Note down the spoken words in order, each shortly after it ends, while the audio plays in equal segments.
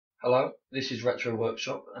Hello, this is Retro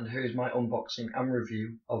Workshop and here is my unboxing and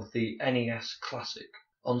review of the NES Classic.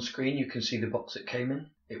 On screen you can see the box it came in.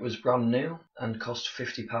 It was brand new and cost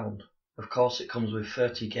 £50. Of course it comes with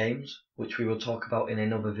 30 games, which we will talk about in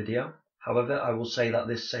another video. However, I will say that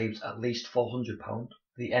this saves at least £400.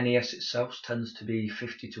 The NES itself tends to be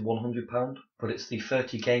 £50 to £100, but it's the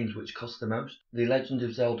 30 games which cost the most. The Legend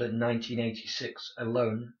of Zelda 1986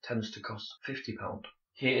 alone tends to cost £50.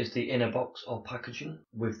 Here is the inner box or packaging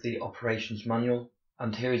with the operations manual,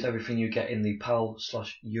 and here is everything you get in the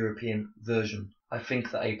PAL/European version. I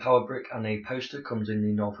think that a power brick and a poster comes in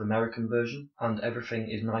the North American version, and everything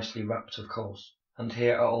is nicely wrapped of course. And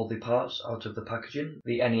here are all the parts out of the packaging: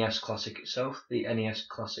 the NES Classic itself, the NES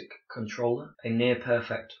Classic controller, a near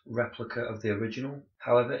perfect replica of the original,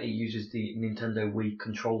 however it uses the Nintendo Wii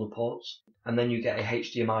controller ports, and then you get a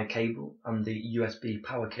HDMI cable and the USB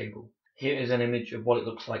power cable. Here is an image of what it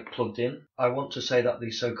looks like plugged in. I want to say that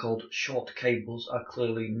the so-called short cables are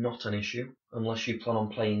clearly not an issue, unless you plan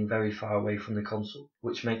on playing very far away from the console,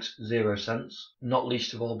 which makes zero sense, not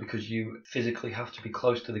least of all because you physically have to be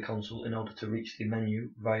close to the console in order to reach the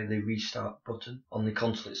menu via the restart button on the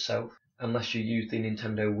console itself, unless you use the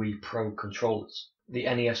Nintendo Wii Pro controllers. The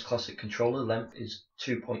NES Classic controller length is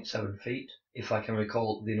 2.7 feet, if I can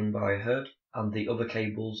recall the number I heard, and the other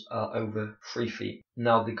cables are over 3 feet.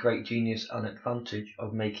 Now the great genius and advantage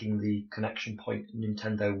of making the connection point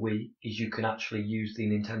Nintendo Wii is you can actually use the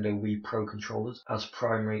Nintendo Wii Pro controllers as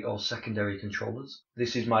primary or secondary controllers.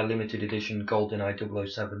 This is my limited edition GoldenEye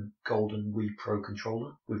 007 Golden Wii Pro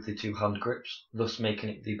controller with the two hand grips, thus making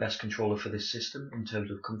it the best controller for this system in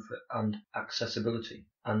terms of comfort and accessibility.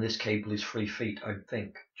 And this cable is 3 feet, I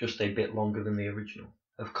think, just a bit longer than the original.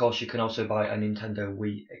 Of course, you can also buy a Nintendo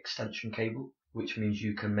Wii extension cable, which means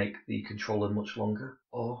you can make the controller much longer,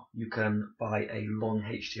 or you can buy a long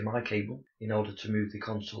HDMI cable in order to move the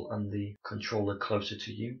console and the controller closer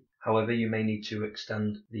to you. However, you may need to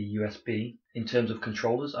extend the USB. In terms of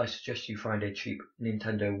controllers, I suggest you find a cheap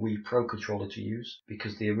Nintendo Wii Pro controller to use,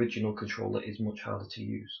 because the original controller is much harder to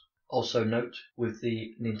use. Also note, with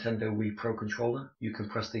the Nintendo Wii Pro controller, you can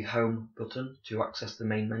press the home button to access the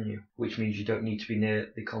main menu, which means you don't need to be near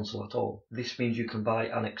the console at all. This means you can buy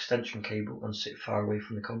an extension cable and sit far away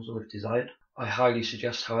from the console if desired. I highly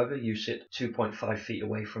suggest, however, you sit 2.5 feet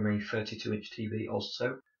away from a 32-inch TV or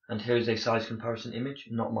so. And here is a size comparison image,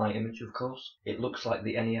 not my image of course. It looks like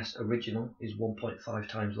the NES original is 1.5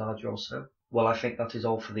 times larger or so. Well, I think that is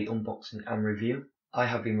all for the unboxing and review. I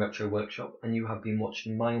have been Retro Workshop and you have been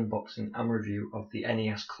watching my unboxing and review of the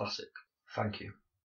NES Classic. Thank you.